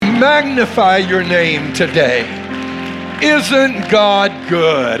magnify your name today. Isn't God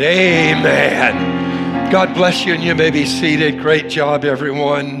good? Amen. God bless you, and you may be seated. Great job,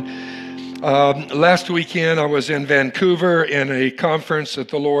 everyone. Last weekend, I was in Vancouver in a conference that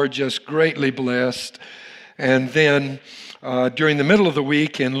the Lord just greatly blessed. And then during the middle of the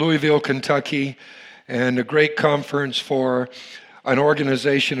week in Louisville, Kentucky, and a great conference for an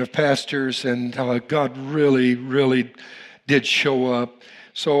organization of pastors, and God really did show up.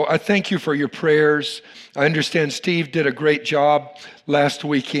 So I thank you for your prayers. I understand Steve did a great job last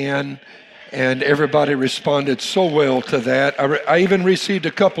weekend, and everybody responded so well to that. I even received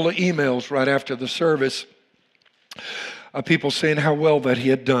a couple of emails right after the service of people saying how well that he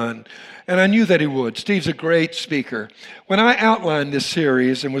had done. And I knew that he would. Steve's a great speaker. When I outlined this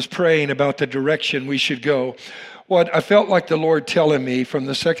series and was praying about the direction we should go, what I felt like the Lord telling me from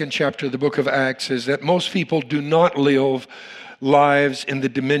the second chapter of the book of Acts is that most people do not live lives in the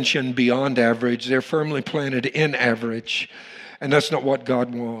dimension beyond average. They're firmly planted in average, and that's not what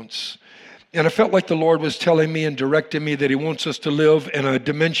God wants. And I felt like the Lord was telling me and directing me that He wants us to live in a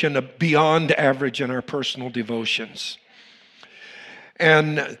dimension of beyond average in our personal devotions.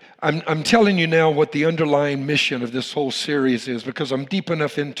 And I'm telling you now what the underlying mission of this whole series is, because I'm deep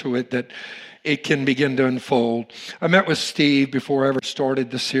enough into it that it can begin to unfold. I met with Steve before I ever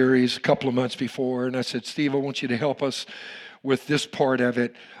started the series a couple of months before, and I said, Steve, I want you to help us with this part of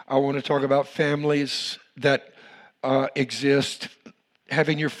it. I want to talk about families that exist,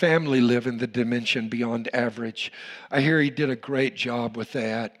 having your family live in the dimension beyond average. I hear he did a great job with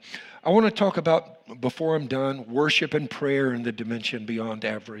that. I want to talk about, before I'm done, worship and prayer in the dimension beyond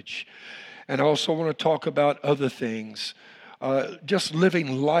average. And I also want to talk about other things, just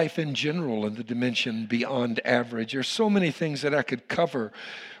living life in general in the dimension beyond average. There's so many things that I could cover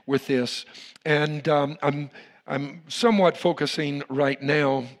with this. And I'm somewhat focusing right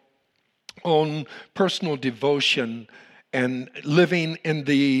now on personal devotion and living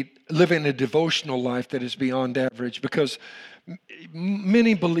a devotional life that is beyond average, because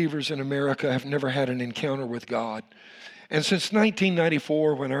many believers in America have never had an encounter with God. And since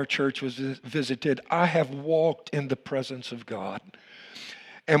 1994, when our church was visited, I have walked in the presence of God.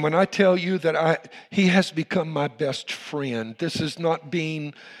 And when I tell you that He has become my best friend, this is not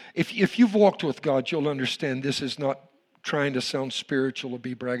being, if you've walked with God, you'll understand this is not trying to sound spiritual or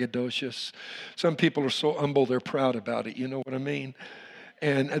be braggadocious. Some people are so humble, they're proud about it. You know what I mean?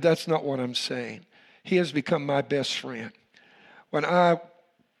 And that's not what I'm saying. He has become my best friend. When I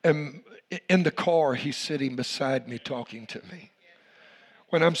am in the car, He's sitting beside me talking to me.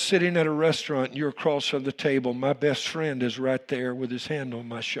 When I'm sitting at a restaurant and you're across from the table, my best friend is right there with his hand on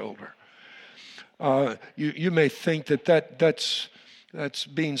my shoulder. You may think that's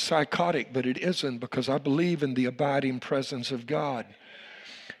being psychotic, but it isn't, because I believe in the abiding presence of God.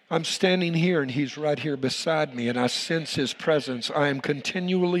 I'm standing here and He's right here beside me, and I sense His presence. I am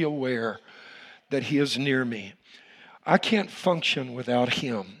continually aware that He is near me. I can't function without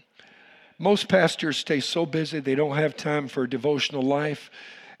Him. Most pastors stay so busy they don't have time for a devotional life.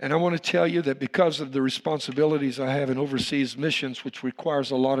 And I want to tell you that because of the responsibilities I have in overseas missions, which requires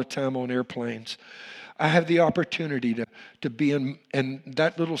a lot of time on airplanes, I have the opportunity to be in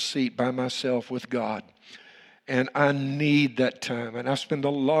that little seat by myself with God. And I need that time. And I spend a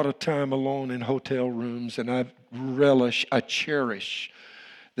lot of time alone in hotel rooms, and I cherish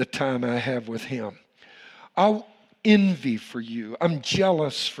the time I have with Him. I'll envy for you. I'm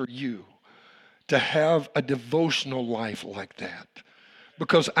jealous for you to have a devotional life like that,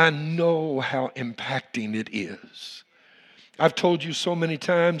 because I know how impacting it is. I've told you so many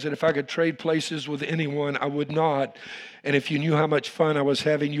times that if I could trade places with anyone, I would not. And if you knew how much fun I was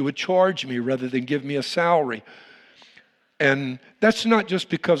having, you would charge me rather than give me a salary. And that's not just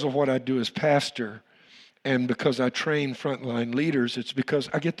because of what I do as pastor and because I train frontline leaders. It's because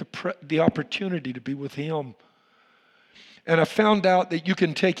I get the opportunity to be with Him. And I found out that you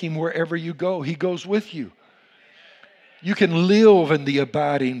can take Him wherever you go. He goes with you. You can live in the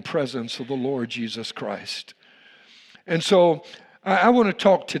abiding presence of the Lord Jesus Christ. And so I want to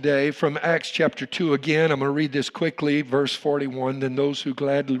talk today from Acts chapter 2 again. I'm going to read this quickly, verse 41. Then those who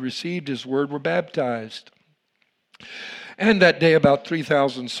gladly received His word were baptized. And that day about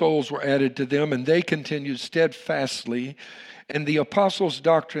 3,000 souls were added to them, and they continued steadfastly in the apostles'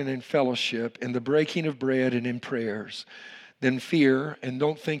 doctrine and fellowship, in the breaking of bread and in prayers. Then fear, and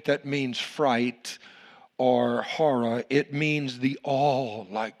don't think that means fright or horror. It means the awe,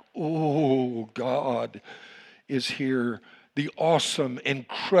 like, oh, God is here. The awesome,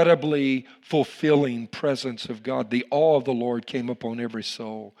 incredibly fulfilling presence of God. The awe of the Lord came upon every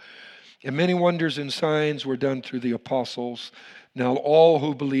soul. And many wonders and signs were done through the apostles. Now all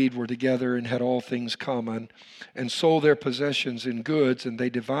who believed were together and had all things common, and sold their possessions and goods, and they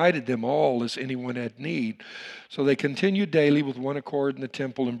divided them all as anyone had need. So they continued daily with one accord in the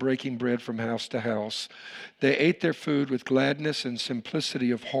temple and breaking bread from house to house. They ate their food with gladness and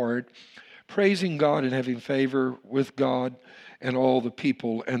simplicity of heart, praising God and having favor with God and all the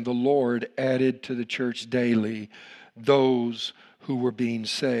people. And the Lord added to the church daily those who were being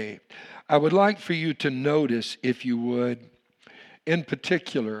saved. I would like for you to notice, if you would, in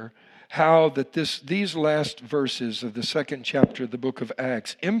particular, how that these last verses of the second chapter of the book of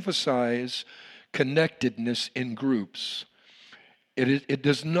Acts emphasize connectedness in groups. It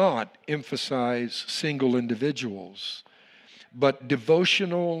does not emphasize single individuals, but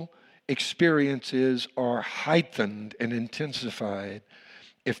devotional experiences are heightened and intensified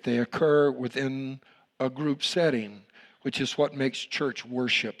if they occur within a group setting, which is what makes church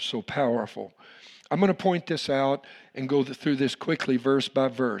worship so powerful. I'm going to point this out and go through this quickly, verse by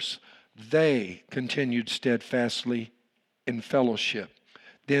verse. They continued steadfastly in fellowship.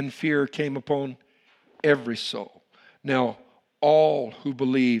 Then fear came upon every soul. Now, all who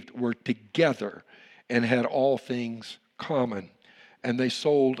believed were together and had all things common. And they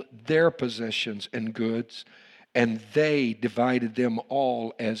sold their possessions and goods, and they divided them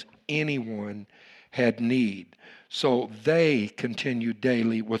all as anyone had need. So they continued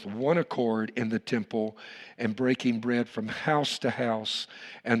daily with one accord in the temple and breaking bread from house to house.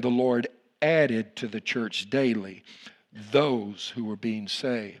 And the Lord added to the church daily those who were being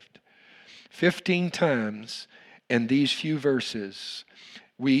saved. 15 times in these few verses,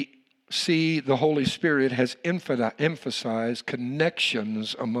 we see the Holy Spirit has emphasized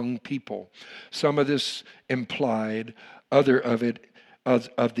connections among people. Some of this implied, other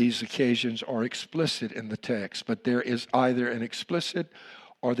of these occasions are explicit in the text, but there is either an explicit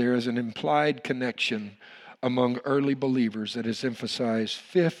or there is an implied connection among early believers that is emphasized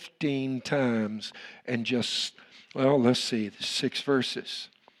 15 times in just, well, let's see, 6 verses.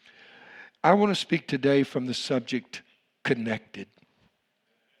 I want to speak today from the subject connected.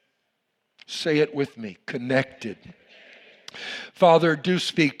 Say it with me, connected. Father, do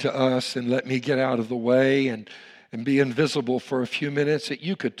speak to us and let me get out of the way and be invisible for a few minutes, that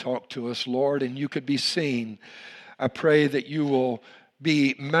you could talk to us, Lord, and you could be seen. I pray that you will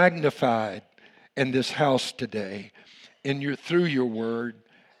be magnified in this house today through your word,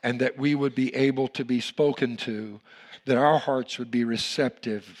 and that we would be able to be spoken to, that our hearts would be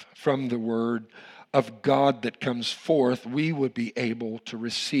receptive from the word of God that comes forth. We would be able to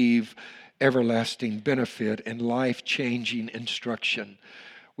receive everlasting benefit and life-changing instruction.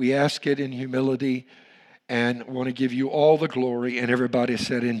 We ask it in humility and want to give you all the glory. And everybody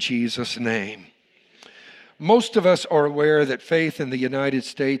said, in Jesus' name. Most of us are aware that faith in the United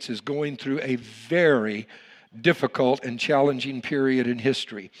States is going through a very difficult and challenging period in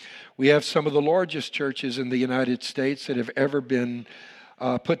history. We have some of the largest churches in the United States that have ever been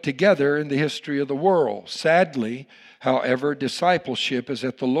put together in the history of the world. Sadly, however, discipleship is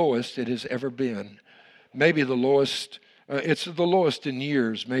at the lowest it has ever been. Maybe the lowest, it's the lowest in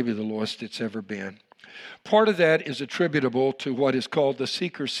years, maybe the lowest it's ever been. Part of that is attributable to what is called the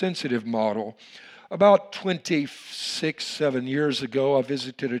seeker-sensitive model. About 7 years ago, I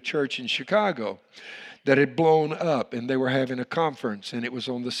visited a church in Chicago that had blown up, and they were having a conference, and it was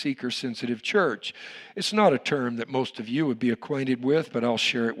on the seeker-sensitive church. It's not a term that most of you would be acquainted with, but I'll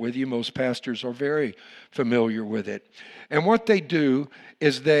share it with you. Most pastors are very familiar with it. And what they do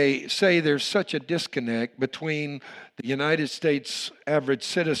is they say there's such a disconnect between the United States average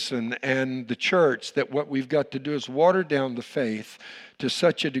citizen and the church that what we've got to do is water down the faith to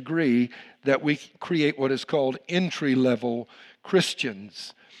such a degree that we create what is called entry-level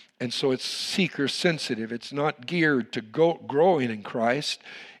Christians. And so it's seeker-sensitive. It's not geared to growing in Christ.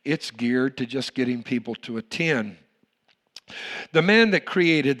 It's geared to just getting people to attend. The man that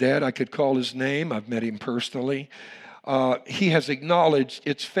created that, I could call his name. I've met him personally. He has acknowledged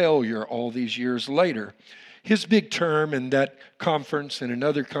its failure all these years later. His big term in that conference and in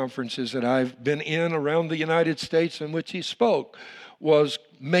other conferences that I've been in around the United States in which he spoke was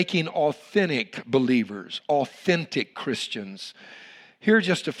making authentic believers, authentic Christians. Here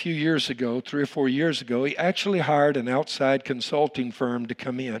just a few years ago, 3 or 4 years ago, he actually hired an outside consulting firm to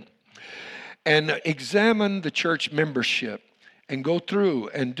come in and examine the church membership and go through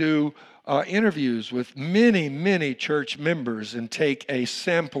and do interviews with many, many church members and take a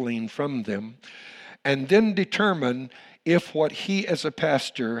sampling from them and then determine if what he as a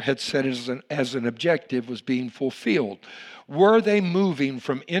pastor had set as an objective was being fulfilled. Were they moving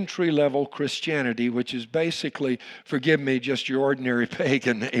from entry-level Christianity, which is basically, forgive me, just your ordinary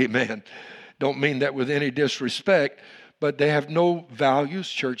pagan, amen. Don't mean that with any disrespect, but they have no values,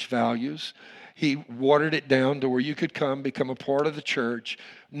 church values. He watered it down to where you could come, become a part of the church.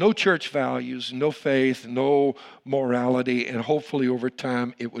 No church values, no faith, no morality, and hopefully over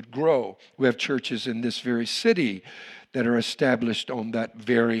time it would grow. We have churches in this very city that are established on that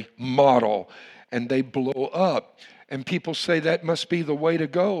very model, and they blow up. And people say that must be the way to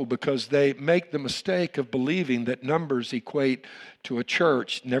go because they make the mistake of believing that numbers equate to a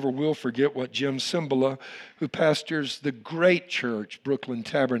church. Never will forget what Jim Cymbala, who pastors the great church, Brooklyn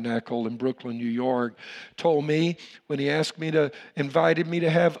Tabernacle in Brooklyn, New York, told me when he invited me to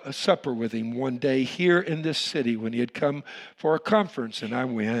have a supper with him one day here in this city when he had come for a conference, and I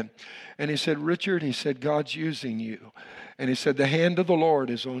went. And he said, Richard, he said, God's using you. And he said, the hand of the Lord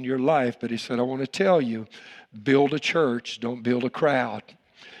is on your life. But he said, I want to tell you, build a church, don't build a crowd.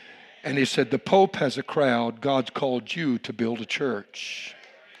 And he said, the Pope has a crowd. God's called you to build a church.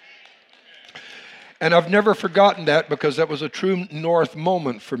 And I've never forgotten that because that was a true North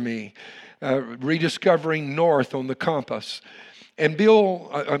moment for me, rediscovering North on the compass. And Bill,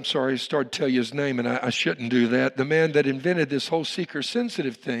 I'm sorry, I started to tell you his name, and I shouldn't do that. The man that invented this whole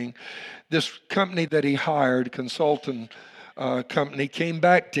seeker-sensitive thing, this company that he hired, consultant company, came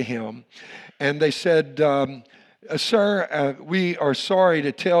back to him, and they said, Sir, we are sorry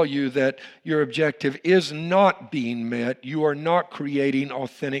to tell you that your objective is not being met. You are not creating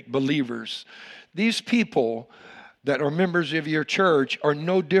authentic believers. These people that are members of your church are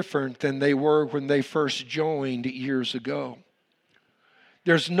no different than they were when they first joined years ago.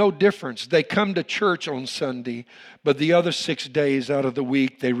 There's no difference. They come to church on Sunday, but the other 6 days out of the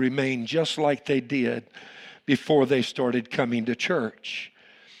week, they remain just like they did before they started coming to church.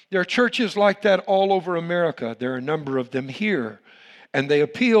 There are churches like that all over America. There are a number of them here. And they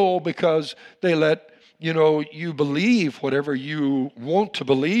appeal because they let you believe whatever you want to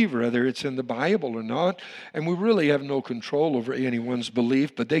believe, whether it's in the Bible or not. And we really have no control over anyone's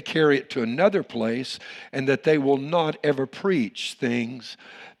belief, but they carry it to another place, and that they will not ever preach things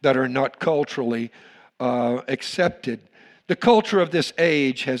that are not culturally accepted. The culture of this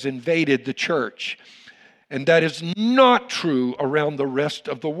age has invaded the church, and that is not true around the rest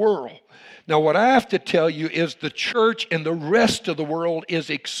of the world. Now, what I have to tell you is the church in the rest of the world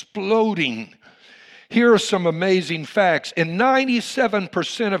is exploding. Here are some amazing facts. In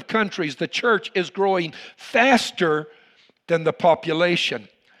 97% of countries, the church is growing faster than the population.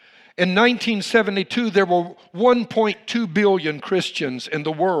 In 1972, there were 1.2 billion Christians in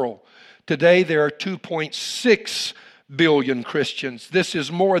the world. Today, there are 2.6 billion Christians. This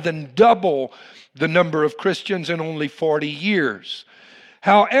is more than double the number of Christians in only 40 years.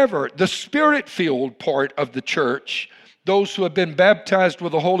 However, the Spirit-filled part of the church, those who have been baptized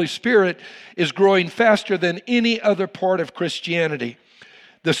with the Holy Spirit, is growing faster than any other part of Christianity.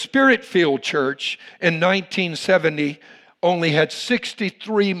 The Spirit-filled church in 1970 only had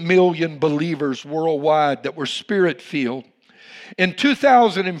 63 million believers worldwide that were Spirit-filled. In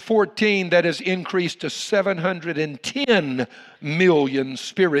 2014, that has increased to 710 million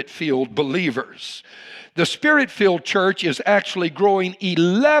Spirit-filled believers. The Spirit-filled church is actually growing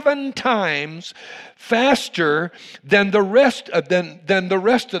 11 times faster than the rest of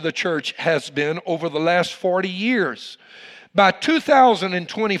the church has been over the last 40 years. By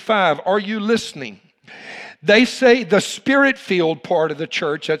 2025, are you listening? They say the Spirit-filled part of the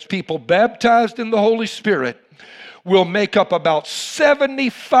church, that's people baptized in the Holy Spirit, will make up about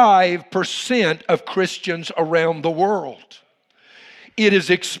 75% of Christians around the world. It is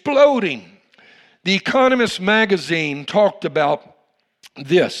exploding. The Economist magazine talked about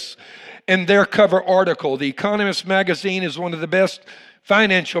this in their cover article. The Economist magazine is one of the best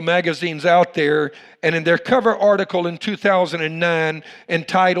financial magazines out there, and in their cover article in 2009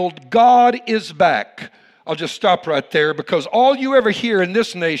 entitled, God is Back. I'll just stop right there because all you ever hear in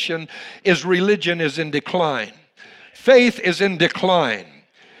this nation is religion is in decline. Faith is in decline.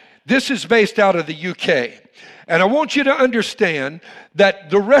 This is based out of the UK. And I want you to understand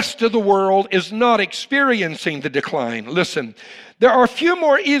that the rest of the world is not experiencing the decline. Listen, there are few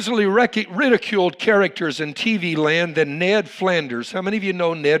more easily ridiculed characters in TV land than Ned Flanders. How many of you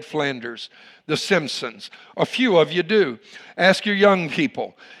know Ned Flanders? The Simpsons. A few of you do. Ask your young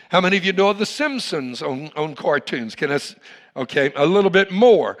people. How many of you know The Simpsons on cartoons? Okay, a little bit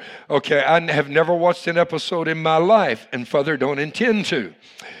more. Okay, I have never watched an episode in my life, and further don't intend to.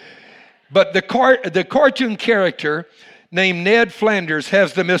 But the cartoon character named Ned Flanders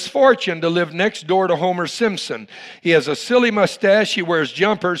has the misfortune to live next door to Homer Simpson. He has a silly mustache. He wears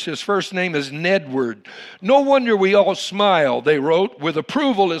jumpers. His first name is Nedward. No wonder we all smile, they wrote, with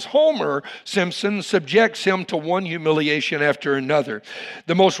approval as Homer Simpson subjects him to one humiliation after another.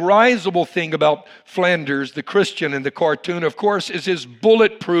 The most risible thing about Flanders, the Christian in the cartoon, of course, is his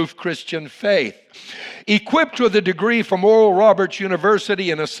bulletproof Christian faith. Equipped with a degree from Oral Roberts University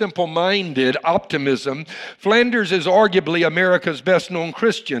and a simple-minded optimism, Flanders is arguably America's best-known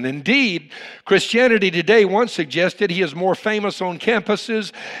Christian. Indeed, Christianity Today once suggested he is more famous on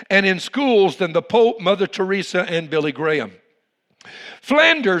campuses and in schools than the Pope, Mother Teresa, and Billy Graham.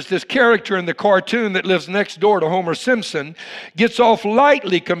 Flanders, this character in the cartoon that lives next door to Homer Simpson, gets off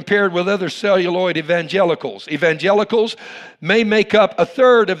lightly compared with other celluloid evangelicals. Evangelicals may make up a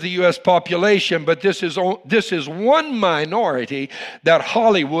third of the U.S. population, but this is one minority that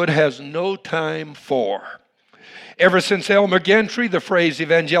Hollywood has no time for. Ever since Elmer Gantry, the phrase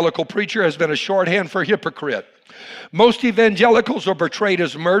evangelical preacher has been a shorthand for hypocrite. Most evangelicals are portrayed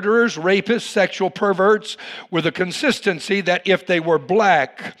as murderers, rapists, sexual perverts, with a consistency that if they were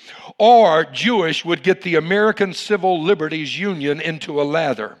black or Jewish would get the American Civil Liberties Union into a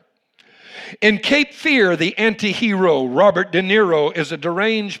lather. In Cape Fear, the anti-hero, Robert De Niro, is a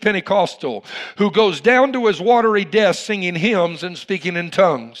deranged Pentecostal who goes down to his watery desk singing hymns and speaking in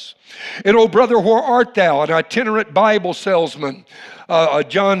tongues. In Oh Brother, Where Art Thou?, an itinerant Bible salesman,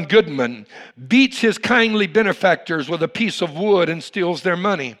 John Goodman, beats his kindly benefactors with a piece of wood and steals their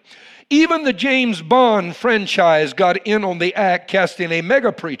money. Even the James Bond franchise got in on the act, casting a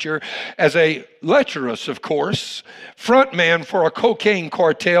mega preacher as a lecherous, of course, frontman for a cocaine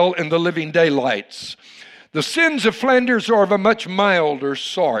cartel in The Living Daylights. The sins of Flanders are of a much milder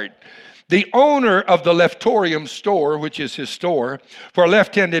sort. The owner of the Leftorium store, which is his store for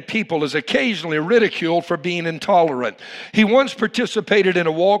left-handed people, is occasionally ridiculed for being intolerant. He once participated in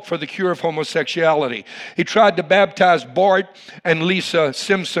a walk for the cure of homosexuality. He tried to baptize Bart and Lisa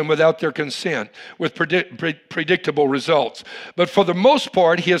Simpson without their consent, with predictable results. But for the most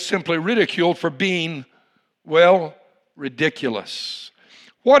part, he is simply ridiculed for being, well, ridiculous.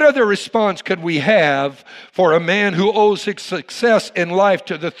 What other response could we have for a man who owes his success in life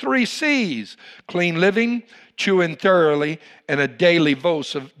to the 3 C's: clean living, chewing thoroughly, and a daily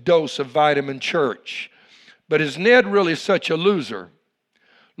dose of vitamin church? But is Ned really such a loser?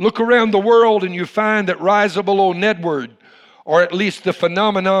 Look around the world and you find that risible old Nedward, or at least the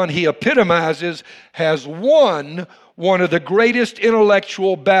phenomenon he epitomizes, has won one of the greatest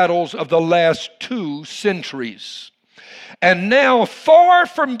intellectual battles of the last 2 centuries. And now, far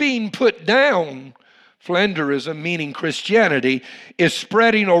from being put down, Flanderism, meaning Christianity, is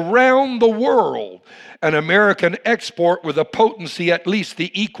spreading around the world, an American export with a potency at least the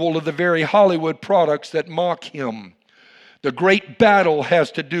equal of the very Hollywood products that mock him. The great battle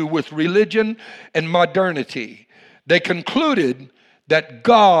has to do with religion and modernity. They concluded that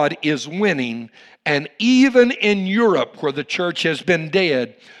God is winning, and even in Europe, where the church has been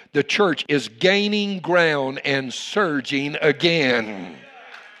dead, the church is gaining ground and surging again.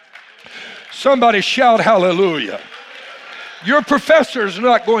 Somebody shout hallelujah. Your professor is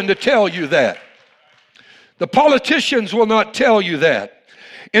not going to tell you that. The politicians will not tell you that.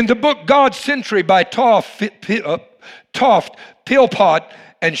 In the book God's Century by Toft, Philpott,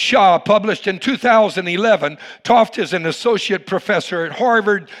 and Shaw, published in 2011, Toft is an associate professor at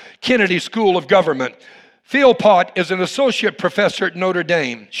Harvard Kennedy School of Government. Philpott is an associate professor at Notre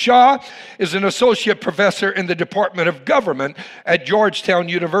Dame. Shaw is an associate professor in the Department of Government at Georgetown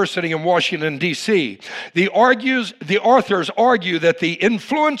University in Washington, D.C. The authors argue that the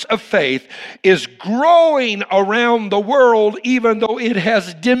influence of faith is growing around the world, even though it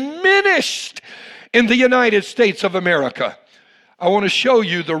has diminished in the United States of America. I want to show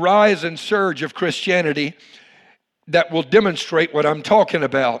you the rise and surge of Christianity that will demonstrate what I'm talking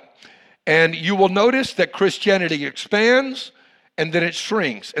about. And you will notice that Christianity expands, and then it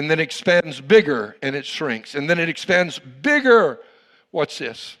shrinks, and then it expands bigger, and it shrinks, and then it expands bigger. What's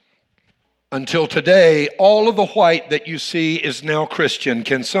this? Until today, all of the white that you see is now Christian.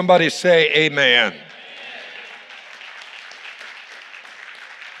 Can somebody say amen?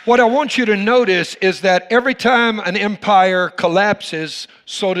 What I want you to notice is that every time an empire collapses,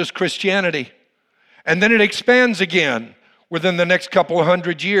 so does Christianity. And then it expands again within the next couple of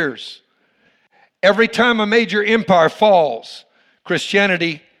 100 years. Every time a major empire falls,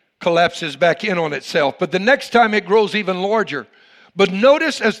 Christianity collapses back in on itself. But the next time it grows even larger. But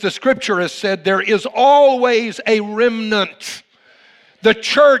notice, as the scripture has said, there is always a remnant. The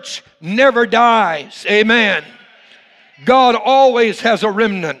church never dies. Amen. God always has a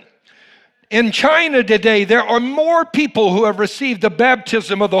remnant. In China today, there are more people who have received the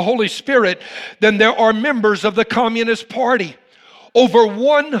baptism of the Holy Spirit than there are members of the Communist Party. Over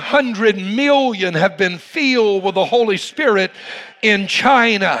 100 million have been filled with the Holy Spirit in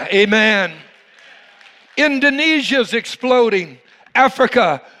China. Amen. Indonesia's exploding.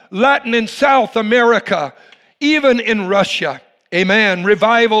 Africa, Latin and South America, even in Russia. Amen.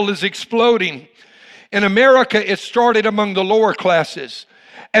 Revival is exploding. In America, it started among the lower classes.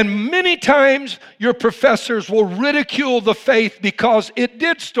 And many times your professors will ridicule the faith because it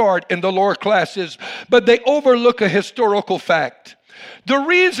did start in the lower classes, but they overlook a historical fact. The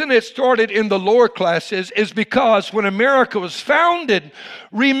reason it started in the lower classes is because when America was founded,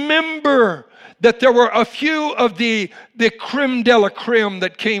 remember that there were a few of the creme de la creme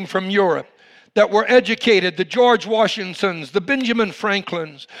that came from Europe, that were educated, the George Washingtons, the Benjamin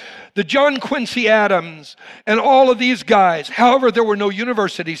Franklins, the John Quincy Adams, and all of these guys. However, there were no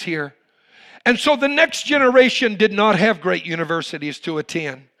universities here. And so the next generation did not have great universities to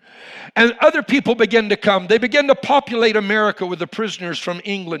attend. And other people began to come. They began to populate America with the prisoners from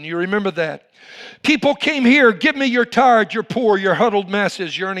England. You remember that? People came here, give me your tired, your poor, your huddled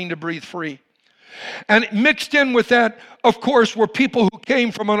masses yearning to breathe free. And mixed in with that, of course, were people who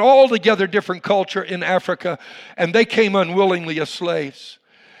came from an altogether different culture in Africa, and they came unwillingly as slaves.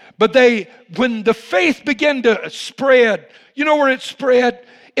 But when the faith began to spread, you know where it spread?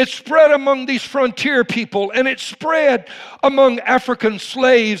 It spread among these frontier people, and it spread among African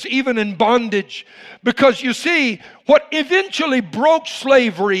slaves, even in bondage. Because you see, what eventually broke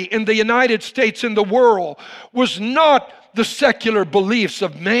slavery in the United States and the world was not the secular beliefs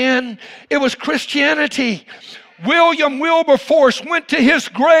of man. It was Christianity. William Wilberforce went to his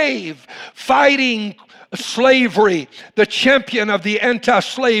grave fighting slavery, the champion of the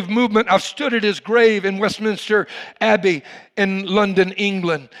anti-slave movement. I've stood at his grave in Westminster Abbey in London,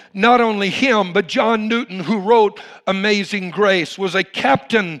 England. Not only him, but John Newton, who wrote Amazing Grace, was a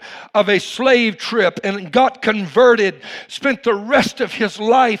captain of a slave trip and got converted, spent the rest of his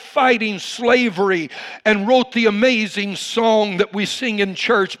life fighting slavery, and wrote the amazing song that we sing in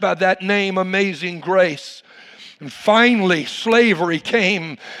church by that name, Amazing Grace. And finally, slavery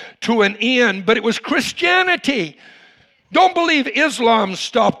came to an end, but it was Christianity. Don't believe Islam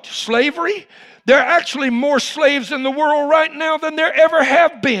stopped slavery. There are actually more slaves in the world right now than there ever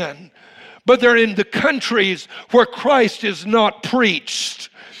have been. But they're in the countries where Christ is not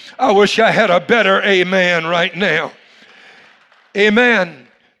preached. I wish I had a better amen right now. Amen.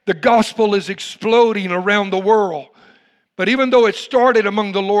 The gospel is exploding around the world. But even though it started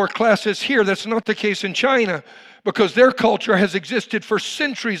among the lower classes here, that's not the case in China, because their culture has existed for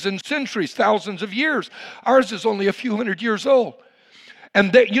centuries and centuries, thousands of years. Ours is only a few hundred years old.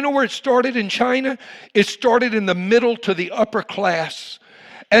 And you know where it started in China? It started in the middle to the upper class.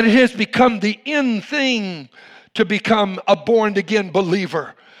 And it has become the in thing to become a born-again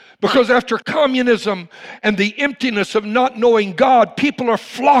believer. Because after communism and the emptiness of not knowing God, people are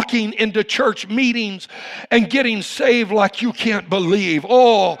flocking into church meetings and getting saved like you can't believe.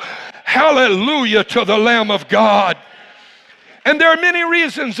 Oh, hallelujah to the Lamb of God. And there are many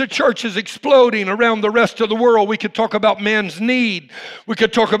reasons the church is exploding around the rest of the world. We could talk about man's need. We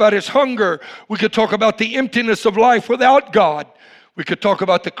could talk about his hunger. We could talk about the emptiness of life without God. We could talk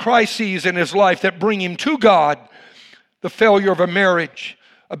about the crises in his life that bring him to God. The failure of a marriage,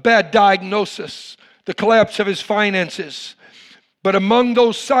 a bad diagnosis, the collapse of his finances. But among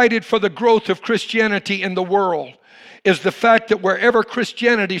those cited for the growth of Christianity in the world is the fact that wherever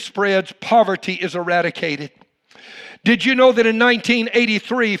Christianity spreads, poverty is eradicated. Did you know that in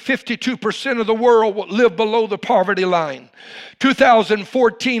 1983, 52% of the world lived below the poverty line?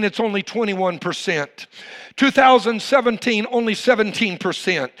 2014, it's only 21%. 2017, only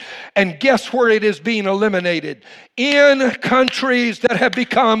 17%. And guess where it is being eliminated? In countries that have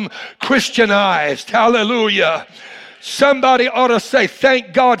become Christianized. Hallelujah. Somebody ought to say,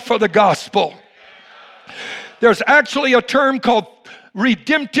 thank God for the gospel. There's actually a term called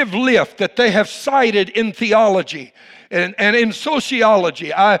redemptive lift that they have cited in theology and in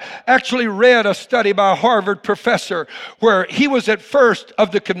sociology. I actually read a study by a Harvard professor where he was at first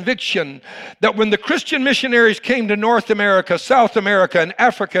of the conviction that when the Christian missionaries came to North America, South America, and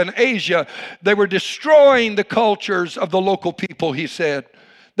Africa and Asia, they were destroying the cultures of the local people, he said.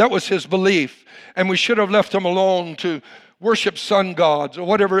 That was his belief. And we should have left them alone to worship sun gods or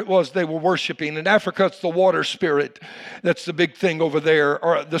whatever it was they were worshiping. In Africa, it's the water spirit. That's the big thing over there.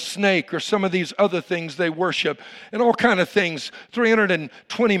 Or the snake or some of these other things they worship. And all kind of things.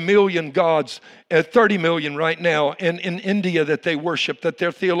 320 million gods, 30 million right now in India that they worship, that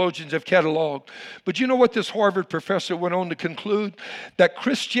their theologians have cataloged. But you know what this Harvard professor went on to conclude? That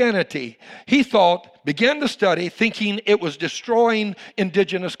Christianity, he thought, began to study, thinking it was destroying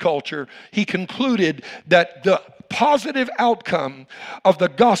indigenous culture. He concluded that the positive outcome of the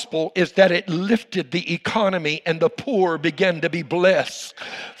gospel is that it lifted the economy and the poor began to be blessed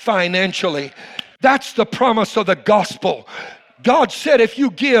financially. That's the promise of the gospel. God said, if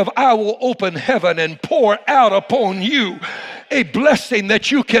you give, I will open heaven and pour out upon you a blessing that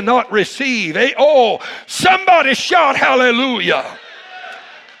you cannot receive. Oh, somebody shout hallelujah.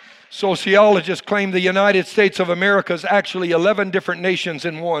 Sociologists claim the United States of America is actually 11 different nations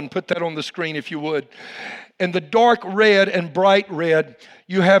in one. Put that on the screen if you would. In the dark red and bright red,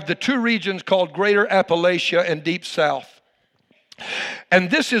 you have the two regions called Greater Appalachia and Deep South.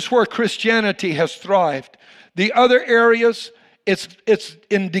 And this is where Christianity has thrived. The other areas, it's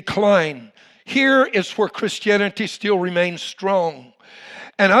in decline. Here is where Christianity still remains strong.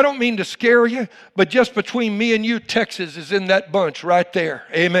 And I don't mean to scare you, but just between me and you, Texas is in that bunch right there.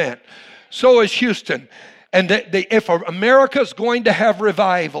 Amen. So is Houston. And if America's going to have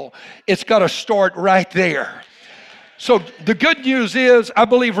revival, it's got to start right there. So the good news is, I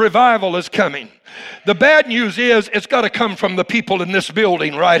believe revival is coming. The bad news is, it's got to come from the people in this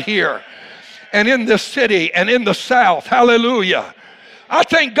building right here. And in this city and in the South. Hallelujah. I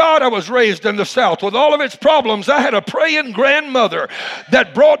thank God I was raised in the South. With all of its problems, I had a praying grandmother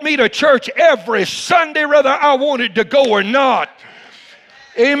that brought me to church every Sunday, whether I wanted to go or not.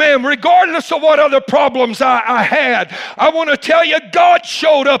 Amen. Regardless of what other problems I had, I want to tell you, God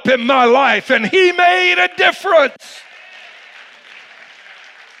showed up in my life and He made a difference.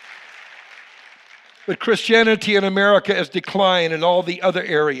 But Christianity in America has declined in all the other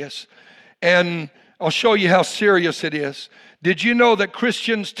areas. And I'll show you how serious it is. Did you know that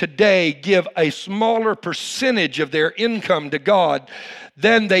Christians today give a smaller percentage of their income to God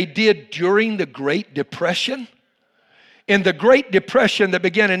than they did during the Great Depression? In the Great Depression that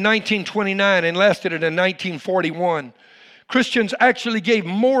began in 1929 and lasted in 1941, Christians actually gave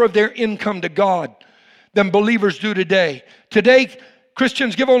more of their income to God than believers do today. Today,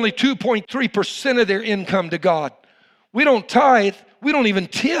 Christians give only 2.3% of their income to God. We don't tithe. We don't even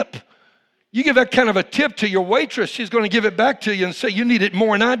tip. You give that kind of a tip to your waitress, she's going to give it back to you and say, you need it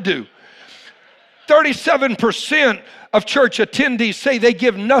more than I do. 37% of church attendees say they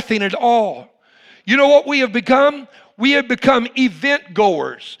give nothing at all. You know what we have become? We have become event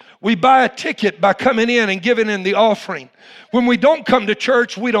goers. We buy a ticket by coming in and giving in the offering. When we don't come to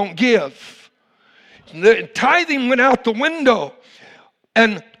church, we don't give. The tithing went out the window.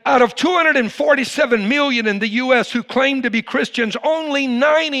 And out of 247 million in the U.S. who claim to be Christians, only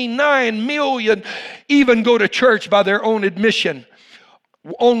 99 million even go to church by their own admission.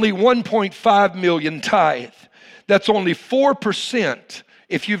 Only 1.5 million tithe. That's only 4%,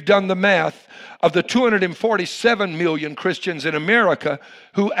 if you've done the math, of the 247 million Christians in America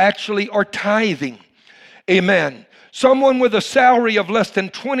who actually are tithing. Amen. Someone with a salary of less than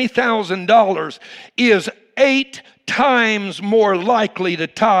 $20,000 is 8 times more likely to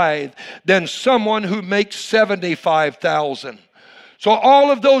tithe than someone who makes $75,000. So all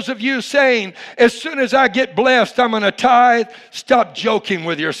of those of you saying, as soon as I get blessed, I'm going to tithe, stop joking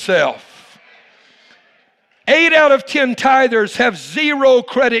with yourself. 8 out of 10 tithers have 0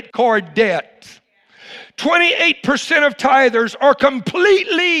 credit card debt. 28% of tithers are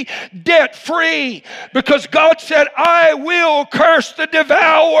completely debt-free because God said, I will curse the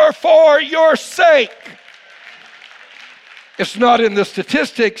devourer for your sake. It's not in the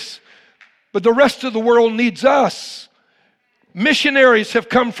statistics, but the rest of the world needs us. Missionaries have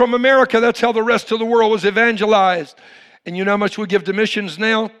come from America. That's how the rest of the world was evangelized. And you know how much we give to missions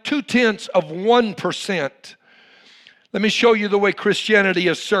now? 0.2%. Let me show you the way Christianity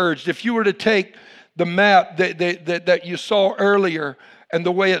has surged. If you were to take the map that you saw earlier and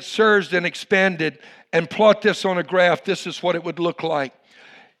the way it surged and expanded and plot this on a graph, this is what it would look like.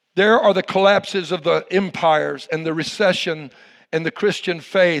 There are the collapses of the empires and the recession and the Christian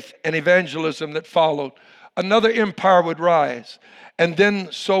faith and evangelism that followed. Another empire would rise, and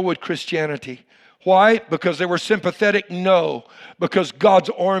then so would Christianity. Why? Because they were sympathetic? No, because God's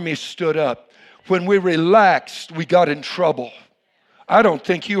army stood up. When we relaxed, we got in trouble. I don't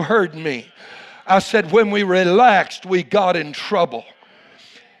think you heard me. I said when we relaxed, we got in trouble.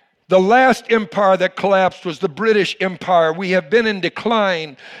 The last empire that collapsed was the British Empire. We have been in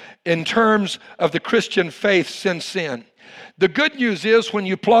decline in terms of the Christian faith since then. The good news is when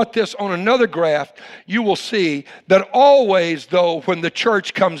you plot this on another graph, you will see that always, though, when the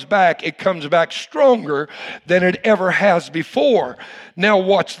church comes back, it comes back stronger than it ever has before. Now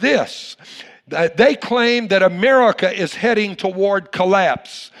watch this. They claim that America is heading toward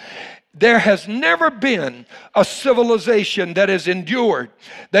collapse. There has never been a civilization that has endured.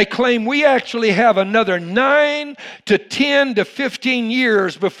 They claim we actually have another 9 to 10 to 15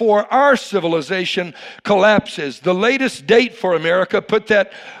 years before our civilization collapses. The latest date for America, put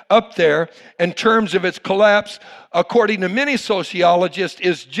that up there, in terms of its collapse, according to many sociologists,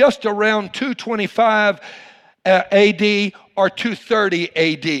 is just around 225 AD or 230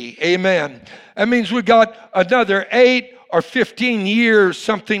 AD. Amen. That means we got another 8 or 15 years,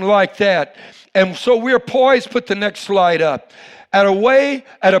 something like that. And so we're poised, put the next slide up, at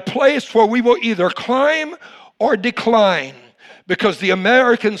a place where we will either climb or decline, because the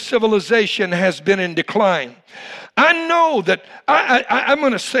American civilization has been in decline. I know that I'm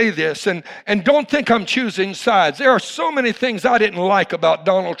going to say this, and don't think I'm choosing sides. There are so many things I didn't like about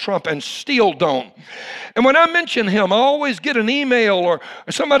Donald Trump and still don't. And when I mention him, I always get an email or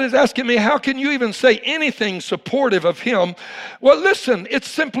somebody's asking me, how can you even say anything supportive of him? Well, listen, it's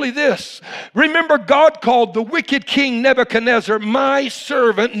simply this. Remember, God called the wicked king Nebuchadnezzar my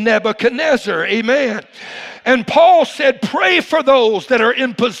servant Nebuchadnezzar. Amen. And Paul said, pray for those that are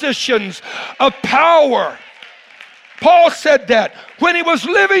in positions of power. Paul said that when he was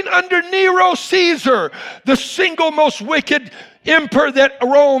living under Nero Caesar, the single most wicked emperor that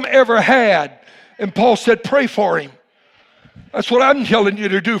Rome ever had. And Paul said, pray for him. That's what I'm telling you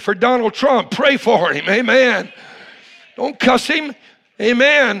to do for Donald Trump. Pray for him. Amen. Don't cuss him.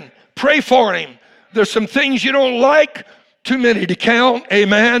 Amen. Pray for him. There's some things you don't like, too many to count.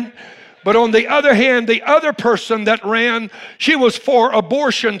 Amen. But on the other hand, the other person that ran, she was for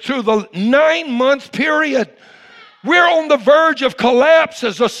abortion through the 9-month period. We're on the verge of collapse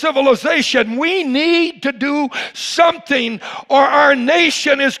as a civilization. We need to do something, or our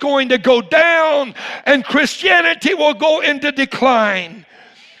nation is going to go down and Christianity will go into decline.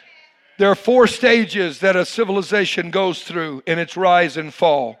 There are 4 stages that a civilization goes through in its rise and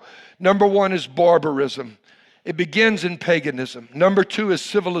fall. Number 1 is barbarism. It begins in paganism. Number 2 is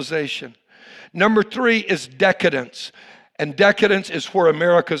civilization. Number 3 is decadence. And decadence is where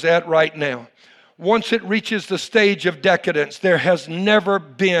America's at right now. Once it reaches the stage of decadence, there has never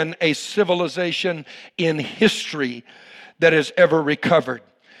been a civilization in history that has ever recovered.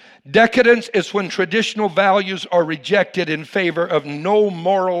 Decadence is when traditional values are rejected in favor of no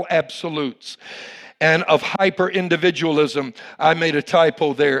moral absolutes and of hyper-individualism. I made a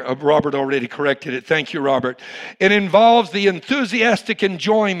typo there. Robert already corrected it. Thank you, Robert. It involves the enthusiastic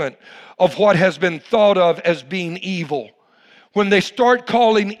enjoyment of what has been thought of as being evil. When they start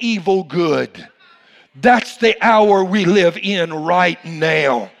calling evil good, that's the hour we live in right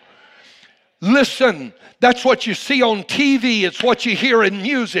now. Listen, that's what you see on TV. It's what you hear in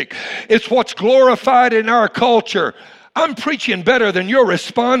music. It's what's glorified in our culture. I'm preaching better than you're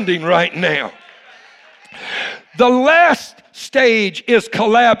responding right now. The last stage is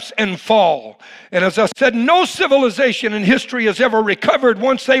collapse and fall. And as I said, no civilization in history has ever recovered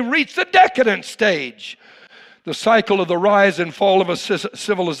once they reach the decadent stage. The cycle of the rise and fall of a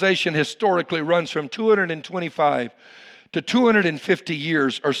civilization historically runs from 225 to 250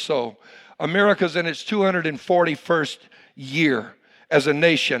 years or so. America's in its 241st year as a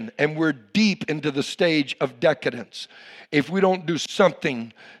nation, and we're deep into the stage of decadence. If we don't do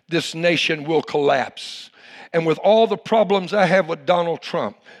something, this nation will collapse. And with all the problems I have with Donald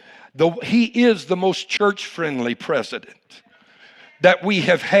Trump, he is the most church-friendly president that we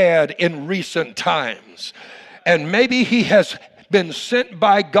have had in recent times. And maybe he has been sent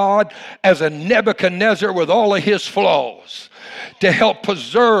by God as a Nebuchadnezzar with all of his flaws to help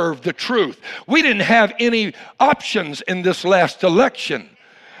preserve the truth. We didn't have any options in this last election.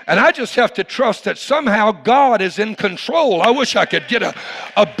 And I just have to trust that somehow God is in control. I wish I could get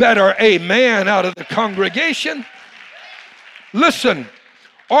a better amen out of the congregation. Listen.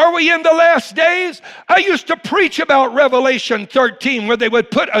 Are we in the last days? I used to preach about Revelation 13 where they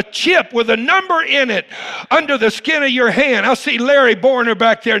would put a chip with a number in it under the skin of your hand. I see Larry Borner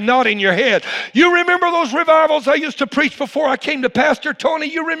back there nodding your head. You remember those revivals I used to preach before I came to Pastor Tony?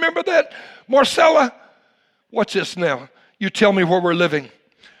 You remember that? Marcella? What's this now? You tell me where we're living.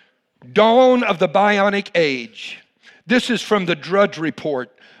 Dawn of the Bionic Age. This is from the Drudge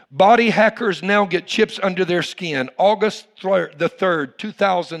Report. Body hackers now get chips under their skin. August the 3rd,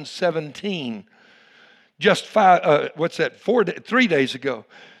 2017. Just 3 days ago.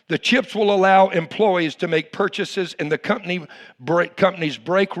 The chips will allow employees to make purchases in the company's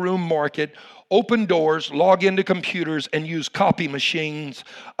break room market open doors, log into computers, and use copy machines,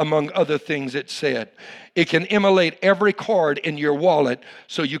 among other things it said. It can emulate every card in your wallet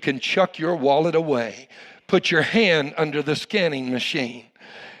so you can chuck your wallet away. Put your hand under the scanning machine,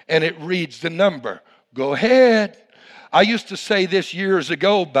 and it reads the number. Go ahead. I used to say this years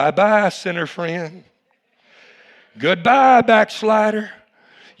ago, bye-bye, sinner friend. Goodbye, backslider.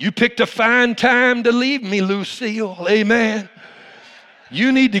 You picked a fine time to leave me, Lucille. Amen.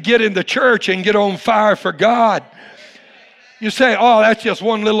 You need to get in the church and get on fire for God. You say, oh, that's just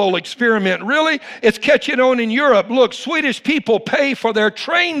one little old experiment. Really? It's catching on in Europe. Look, Swedish people pay for their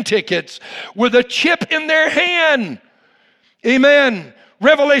train tickets with a chip in their hand. Amen.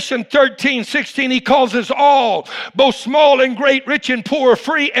 Revelation 13:16, he calls us all, both small and great, rich and poor,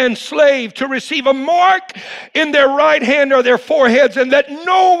 free and slave, to receive a mark in their right hand or their foreheads, and that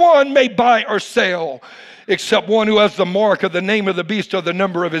no one may buy or sell except one who has the mark of the name of the beast or the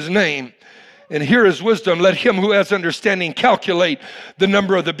number of his name. And here is wisdom. Let him who has understanding calculate the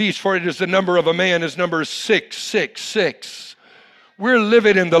number of the beast, for it is the number of a man. His number is 666. We're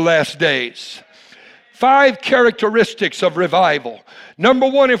living in the last days. 5 characteristics of revival. Number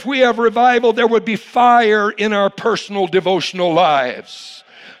 1, if we have revival, there would be fire in our personal devotional lives.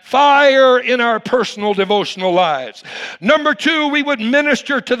 Fire in our personal devotional lives. Number 2, we would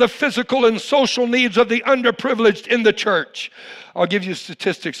minister to the physical and social needs of the underprivileged in the church. I'll give you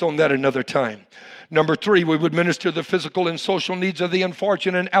statistics on that another time. Number 3, we would minister the physical and social needs of the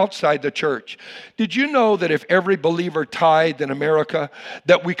unfortunate outside the church. Did you know that if every believer tithed in America,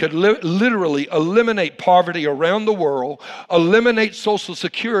 that we could literally eliminate poverty around the world, eliminate Social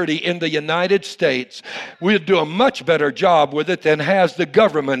Security in the United States? We'd do a much better job with it than has the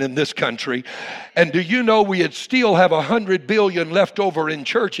government in this country. And do you know we'd still have $100 billion left over in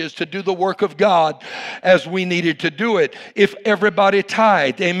churches to do the work of God as we needed to do it if everybody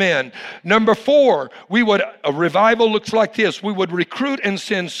tithed? Amen. Number 4, a revival looks like this. We would recruit and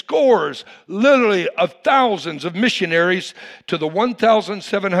send scores, literally of thousands of missionaries to the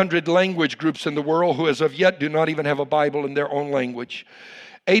 1,700 language groups in the world who as of yet do not even have a Bible in their own language.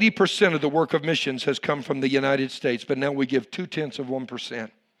 80% of the work of missions has come from the United States, but now we give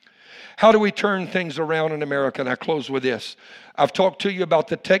 0.2%. How do we turn things around in America? And I close with this. I've talked to you about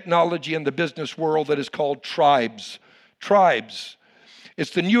the technology in the business world that is called tribes. Tribes.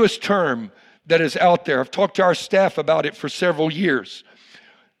 It's the newest term that is out there. I've talked to our staff about it for several years.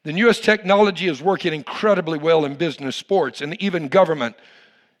 The newest technology is working incredibly well in business, sports, and even government.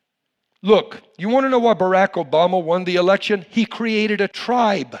 Look, you want to know why Barack Obama won the election? He created a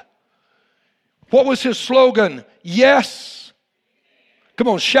tribe. What was his slogan? Yes. Come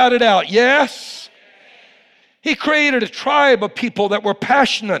on, shout it out. Yes. He created a tribe of people that were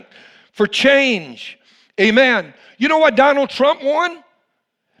passionate for change. Amen. You know why Donald Trump won?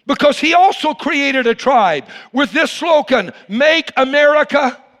 Because he also created a tribe with this slogan, Make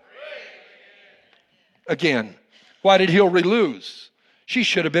America Again. Why did Hillary lose? She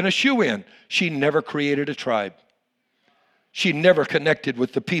should have been a shoo-in. She never created a tribe. She never connected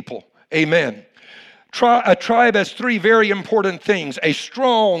with the people. Amen. A tribe has 3 very important things: a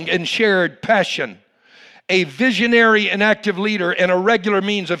strong and shared passion, a visionary and active leader, and a regular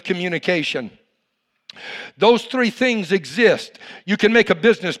means of communication. Those 3 things exist. You can make a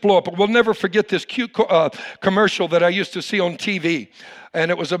business blow up. We'll never forget this cute commercial that I used to see on TV. And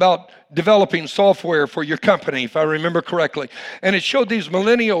it was about developing software for your company, if I remember correctly. And it showed these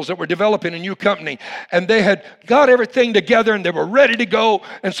millennials that were developing a new company. And they had got everything together and they were ready to go.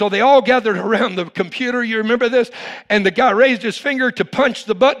 And so they all gathered around the computer. You remember this? And the guy raised his finger to punch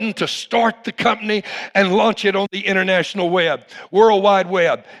the button to start the company and launch it on the international web, World Wide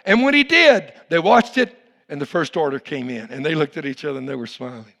Web. And when he did, they watched it and the first order came in. And they looked at each other and they were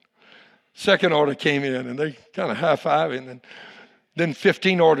smiling. Second order came in and they kind of high-fiving. And then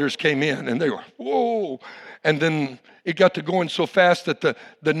 15 orders came in, and they were, whoa. And then it got to going so fast that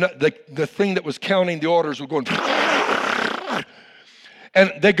the thing that was counting the orders was going,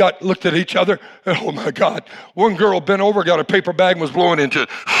 and they looked at each other, and oh my God. One girl bent over, got a paper bag, and was blowing into it.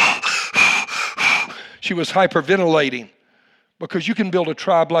 She was hyperventilating because you can build a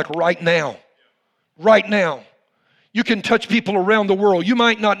tribe like right now. Right now. You can touch people around the world. You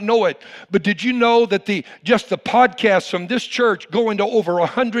might not know it, but did you know that just the podcasts from this church go into over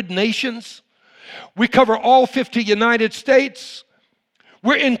 100 nations? We cover all 50 United States.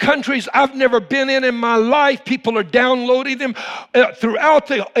 We're in countries I've never been in my life. People are downloading them throughout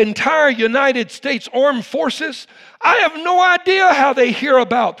the entire United States Armed Forces. I have no idea how they hear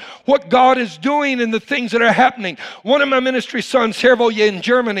about what God is doing and the things that are happening. One of my ministry sons, Hervoye in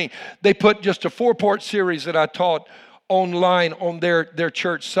Germany, they put just a 4-part series that I taught online on their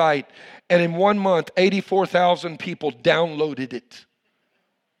church site. And in 1 month, 84,000 people downloaded it.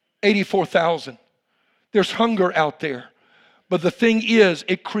 84,000. There's hunger out there. But the thing is,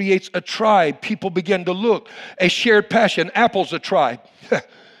 it creates a tribe. People begin to look. A shared passion. Apple's a tribe.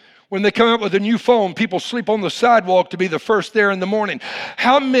 When they come out with a new phone, people sleep on the sidewalk to be the first there in the morning.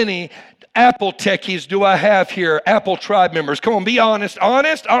 How many Apple techies do I have here? Apple tribe members. Come on, be honest.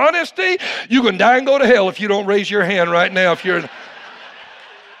 Honesty. You can die and go to hell if you don't raise your hand right now. If you're,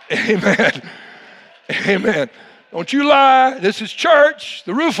 amen. Amen. Don't you lie. This is church.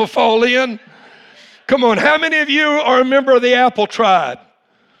 The roof will fall in. Come on, how many of you are a member of the Apple tribe?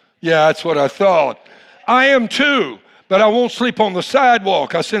 Yeah, that's what I thought. I am too, but I won't sleep on the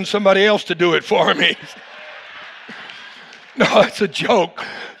sidewalk. I send somebody else to do it for me. No, it's a joke.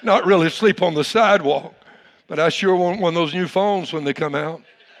 Not really sleep on the sidewalk, but I sure want one of those new phones when they come out.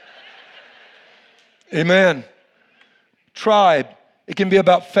 Amen. Tribe. It can be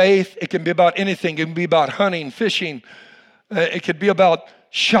about faith. It can be about anything. It can be about hunting, fishing. It could be about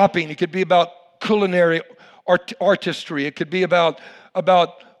shopping. It could be about culinary artistry. It could be about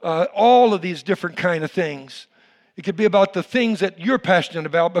all of these different kind of things. It could be about the things that you're passionate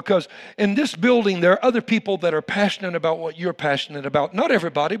about, because in this building there are other people that are passionate about what you're passionate about. Not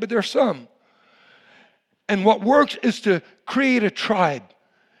everybody, but there are some. And what works is to create a tribe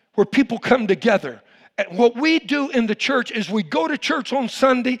where people come together. And what we do in the church is we go to church on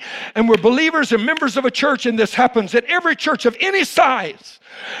Sunday, and we're believers and members of a church, and this happens at every church of any size.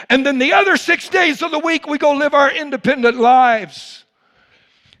 And then the other 6 days of the week, we go live our independent lives.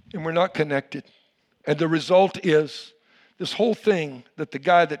 And we're not connected. And the result is this whole thing that the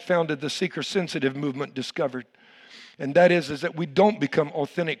guy that founded the seeker-sensitive movement discovered. And that is that we don't become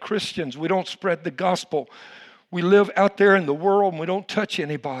authentic Christians. We don't spread the gospel. We live out there in the world and we don't touch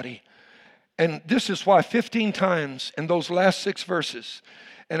anybody. And this is why 15 times in those last 6 verses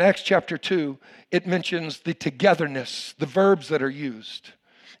in Acts chapter 2, it mentions the togetherness, the verbs that are used,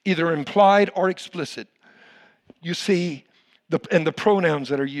 either implied or explicit. You see, and the pronouns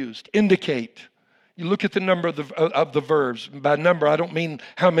that are used indicate. You look at the number of the verbs. By number, I don't mean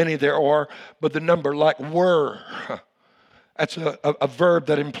how many there are, but the number, like were. That's a verb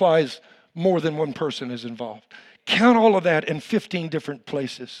that implies more than one person is involved. Count all of that in 15 different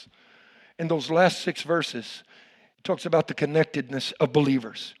places. In those last 6 verses, it talks about the connectedness of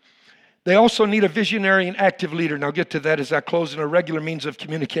believers. They also need a visionary and active leader. And I'll get to that as I close, in a regular means of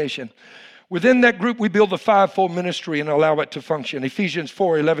communication. Within that group, we build a 5-fold ministry and allow it to function. Ephesians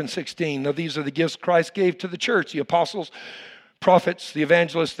 4:11-16. Now, these are the gifts Christ gave to the church: the apostles, prophets, the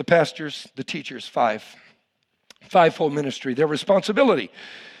evangelists, the pastors, the teachers. 5-fold ministry. Their responsibility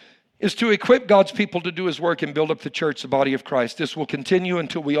is to equip God's people to do his work and build up the church, the body of Christ. This will continue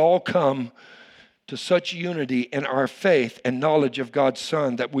until we all come to such unity in our faith and knowledge of God's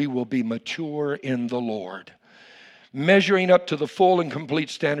Son that we will be mature in the Lord, measuring up to the full and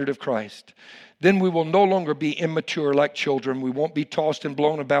complete standard of Christ. Then we will no longer be immature like children. We won't be tossed and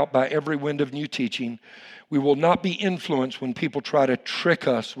blown about by every wind of new teaching. We will not be influenced when people try to trick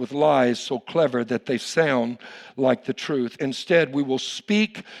us with lies so clever that they sound like the truth. Instead, we will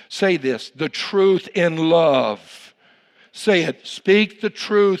speak, say this, the truth in love. Say it, speak the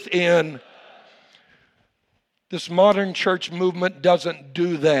truth in. This modern church movement doesn't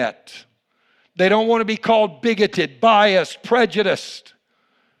do that. They don't want to be called bigoted, biased, prejudiced.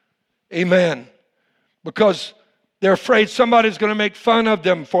 Amen. Because they're afraid somebody's going to make fun of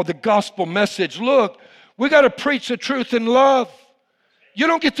them for the gospel message. Look, we got to preach the truth in love. You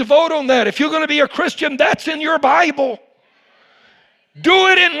don't get to vote on that. If you're going to be a Christian, that's in your Bible. Do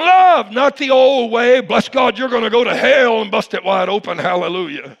it in love, not the old way. Bless God, you're going to go to hell and bust it wide open.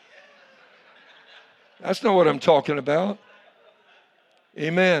 Hallelujah. That's not what I'm talking about.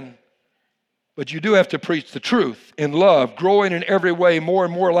 Amen. But you do have to preach the truth in love, growing in every way more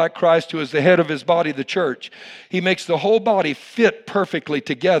and more like Christ, who is the head of his body, the church. He makes the whole body fit perfectly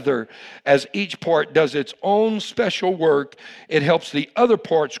together. As each part does its own special work, it helps the other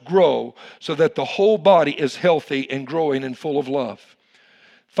parts grow so that the whole body is healthy and growing and full of love.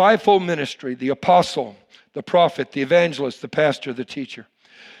 5-fold ministry: the apostle, the prophet, the evangelist, the pastor, the teacher.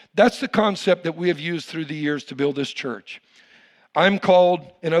 That's the concept that we have used through the years to build this church. I'm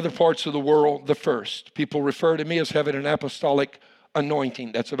called in other parts of the world the first. People refer to me as having an apostolic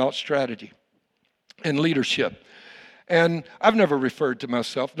anointing. That's about strategy and leadership. And I've never referred to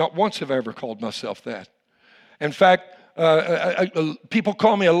myself, not once have I ever called myself that. In fact, people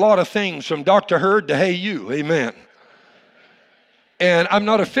call me a lot of things, from Dr. Hurd to Hey You, amen. And I'm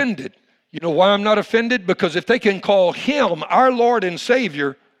not offended. You know why I'm not offended? Because if they can call him our Lord and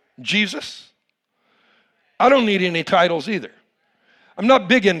Savior, Jesus, I don't need any titles either. I'm not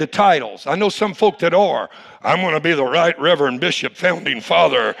big into titles. I know some folk that are. I'm going to be the Right Reverend Bishop, Founding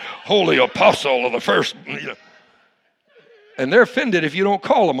Father, Holy Apostle of the First. And they're offended if you don't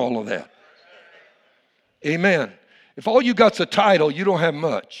call them all of that. Amen. If all you got's a title, you don't have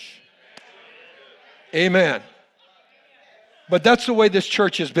much. Amen. But that's the way this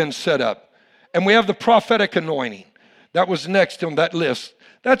church has been set up. And we have the prophetic anointing. That was next on that list.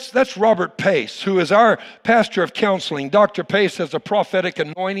 That's Robert Pace, who is our pastor of counseling. Dr. Pace has a prophetic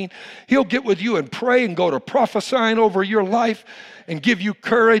anointing. He'll get with you and pray and go to prophesying over your life and give you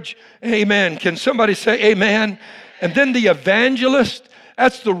courage. Amen. Can somebody say amen? And then the evangelist,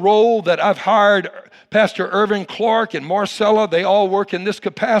 that's the role that I've hired Pastor Irvin Clark and Marcella. They all work in this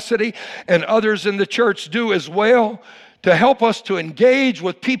capacity, and others in the church do as well, to help us to engage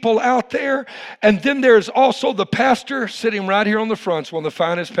with people out there. And then there's also the pastor sitting right here on the front. It's one of the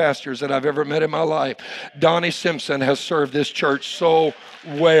finest pastors that I've ever met in my life. Donnie Simpson has served this church so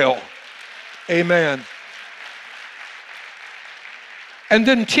well. Amen. And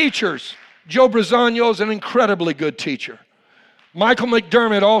then teachers. Joe Brazano is an incredibly good teacher. Michael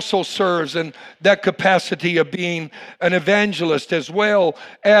McDermott also serves in that capacity of being an evangelist as well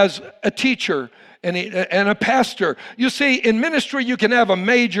as a teacher and a pastor. You see, in ministry, you can have a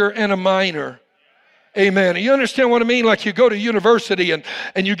major and a minor. Amen. You understand what I mean? Like you go to university and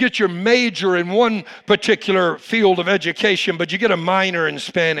you get your major in one particular field of education, but you get a minor in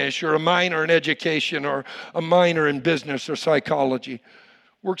Spanish or a minor in education or a minor in business or psychology.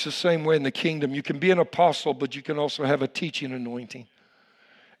 Works the same way in the kingdom. You can be an apostle, but you can also have a teaching anointing.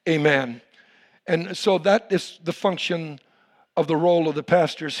 Amen. And so that is the function of the role of the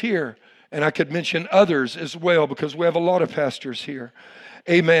pastors here. And I could mention others as well because we have a lot of pastors here.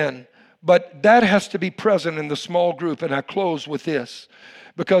 Amen. But that has to be present in the small group. And I close with this.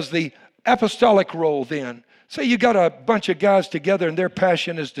 Because the apostolic role then, say you got a bunch of guys together and their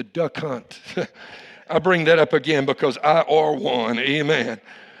passion is to duck hunt. I bring that up again because I are one. Amen.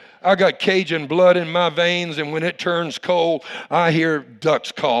 I got Cajun blood in my veins, and when it turns cold, I hear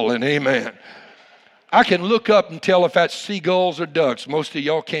ducks calling. Amen. I can look up and tell if that's seagulls or ducks. Most of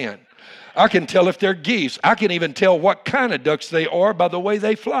y'all can. I can tell if they're geese. I can even tell what kind of ducks they are by the way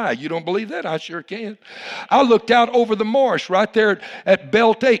they fly. You don't believe that? I sure can. I looked out over the marsh right there at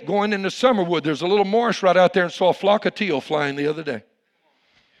Belt 8 going into Summerwood. There's a little marsh right out there and saw a flock of teal flying the other day.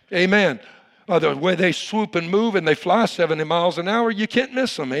 Amen. The way they swoop and move and they fly 70 miles an hour, you can't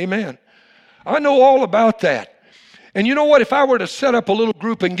miss them. Amen. I know all about that. And you know what? If I were to set up a little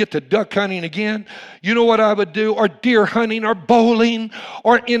group and get to duck hunting again, you know what I would do? Or deer hunting or bowling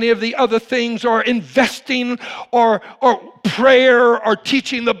or any of the other things or investing or prayer or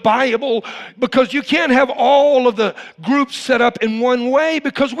teaching the Bible, because you can't have all of the groups set up in one way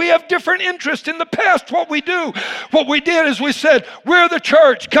because we have different interests. In the past, what we did is we said, we're the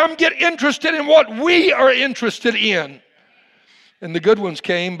church. Come get interested in what we are interested in. And the good ones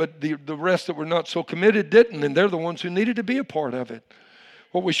came, but the rest that were not so committed didn't, and they're the ones who needed to be a part of it.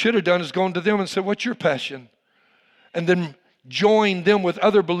 What we should have done is gone to them and said, what's your passion? And then join them with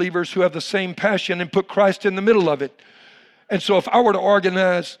other believers who have the same passion and put Christ in the middle of it. And so if I were to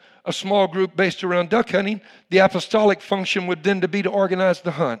organize a small group based around duck hunting, the apostolic function would then be to organize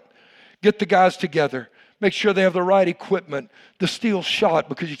the hunt. Get the guys together. Make sure they have the right equipment, the steel shot,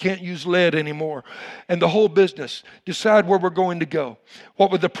 because you can't use lead anymore, and the whole business. Decide where we're going to go. What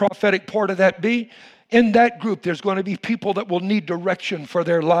would the prophetic part of that be? In that group, there's going to be people that will need direction for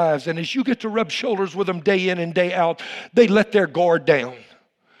their lives. And as you get to rub shoulders with them day in and day out, they let their guard down.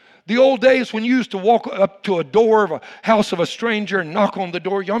 The old days when you used to walk up to a door of a house of a stranger and knock on the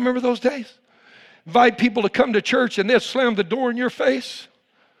door, y'all remember those days? Invite people to come to church and they'd slam the door in your face.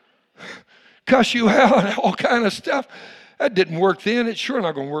 Cuss you out and all kind of stuff. That didn't work then. It's sure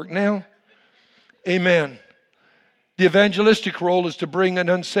not going to work now. Amen. The evangelistic role is to bring an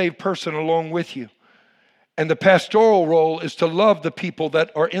unsaved person along with you. And the pastoral role is to love the people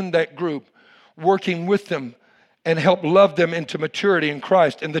that are in that group, working with them and help love them into maturity in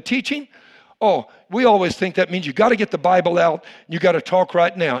Christ. And the teaching, we always think that means you got to get the Bible out. You got to talk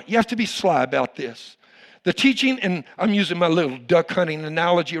right now. You have to be sly about this. The teaching, and I'm using my little duck hunting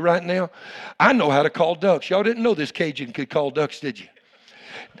analogy right now. I know how to call ducks. Y'all didn't know this Cajun could call ducks, did you?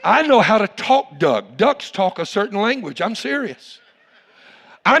 I know how to talk duck. Ducks talk a certain language. I'm serious.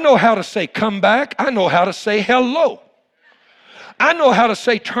 I know how to say come back. I know how to say hello. I know how to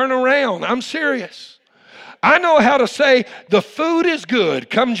say turn around. I'm serious. I know how to say the food is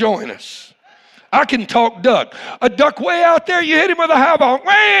good. Come join us. I can talk duck. A duck way out there, you hit him with a high ball.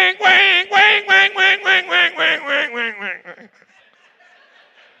 Wang, wang, wang, wang, wang, wang, wang, wang, wang, wang, wang.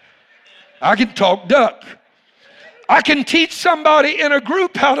 I can talk duck. I can teach somebody in a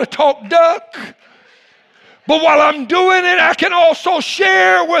group how to talk duck. But while I'm doing it, I can also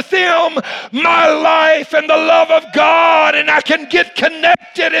share with them my life and the love of God, and I can get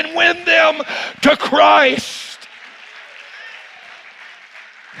connected and win them to Christ.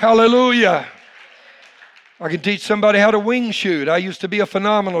 Hallelujah. I can teach somebody how to wing shoot. I used to be a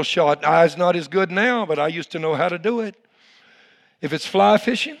phenomenal shot. Eye's not as good now, but I used to know how to do it. If it's fly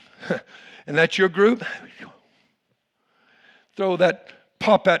fishing, and that's your group,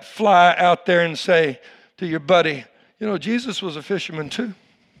 pop that fly out there and say to your buddy, you know, Jesus was a fisherman too.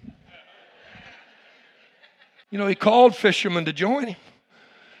 You know, he called fishermen to join him.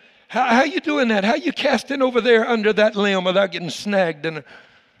 How you doing that? How you casting over there under that limb without getting snagged in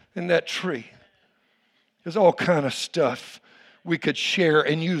that tree? There's all kind of stuff we could share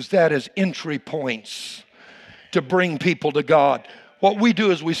and use that as entry points to bring people to God. What we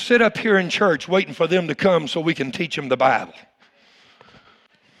do is we sit up here in church waiting for them to come so we can teach them the Bible.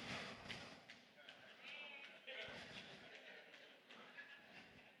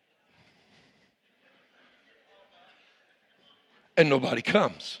 And nobody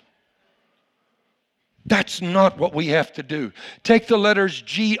comes. That's not what we have to do. Take the letters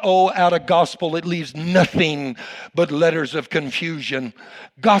G-O out of gospel. It leaves nothing but letters of confusion.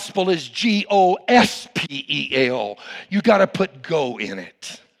 Gospel is G-O-S-P-E-L. You got to put go in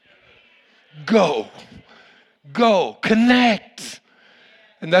it. Go. Go. Connect.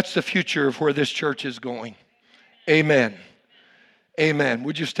 And that's the future of where this church is going. Amen. Amen.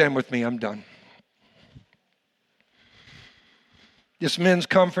 Would you stand with me? I'm done. This men's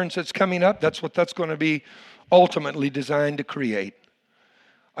conference that's coming up, that's what that's going to be ultimately designed to create.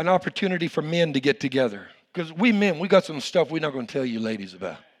 An opportunity for men to get together. Because we men, we got some stuff we're not going to tell you ladies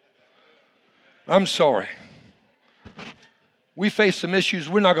about. I'm sorry. We face some issues.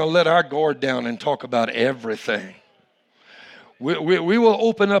 We're not going to let our guard down and talk about everything. We will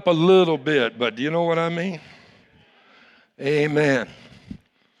open up a little bit, but do you know what I mean? Amen.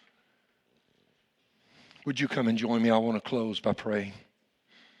 Would you come and join me? I want to close by praying.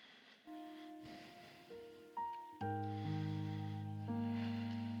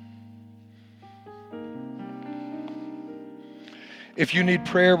 If you need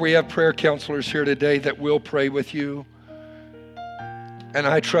prayer, we have prayer counselors here today that will pray with you. And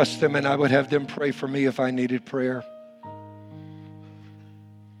I trust them, and I would have them pray for me if I needed prayer.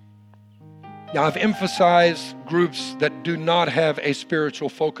 Now, I've emphasized groups that do not have a spiritual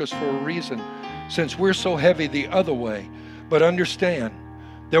focus for a reason, since we're so heavy the other way. But understand,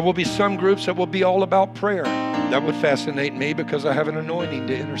 there will be some groups that will be all about prayer. That would fascinate me because I have an anointing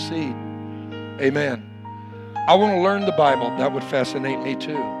to intercede. Amen. I want to learn the Bible. That would fascinate me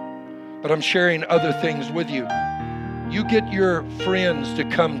too. But I'm sharing other things with you. You get your friends to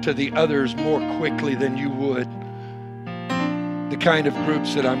come to the others more quickly than you would the kind of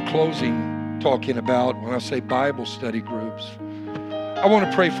groups that I'm talking about when I say Bible study groups. I want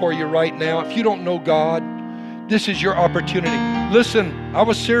to pray for you right now. If you don't know God, this is your opportunity. Listen, I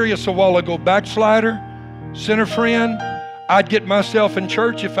was serious a while ago. Backslider, sinner friend, I'd get myself in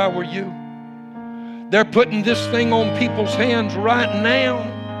church if I were you. They're putting this thing on people's hands right now.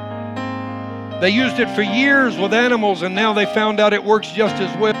 They used it for years with animals, and now they found out it works just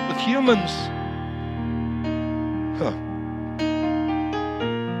as well with humans.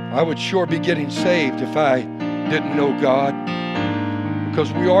 I would sure be getting saved if I didn't know God,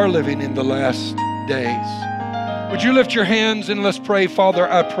 because we are living in the last days. Would you lift your hands and let's pray?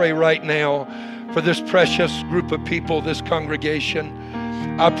 Father, I pray right now for this precious group of people, this congregation.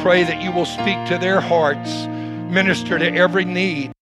 I pray that you will speak to their hearts, minister to every need.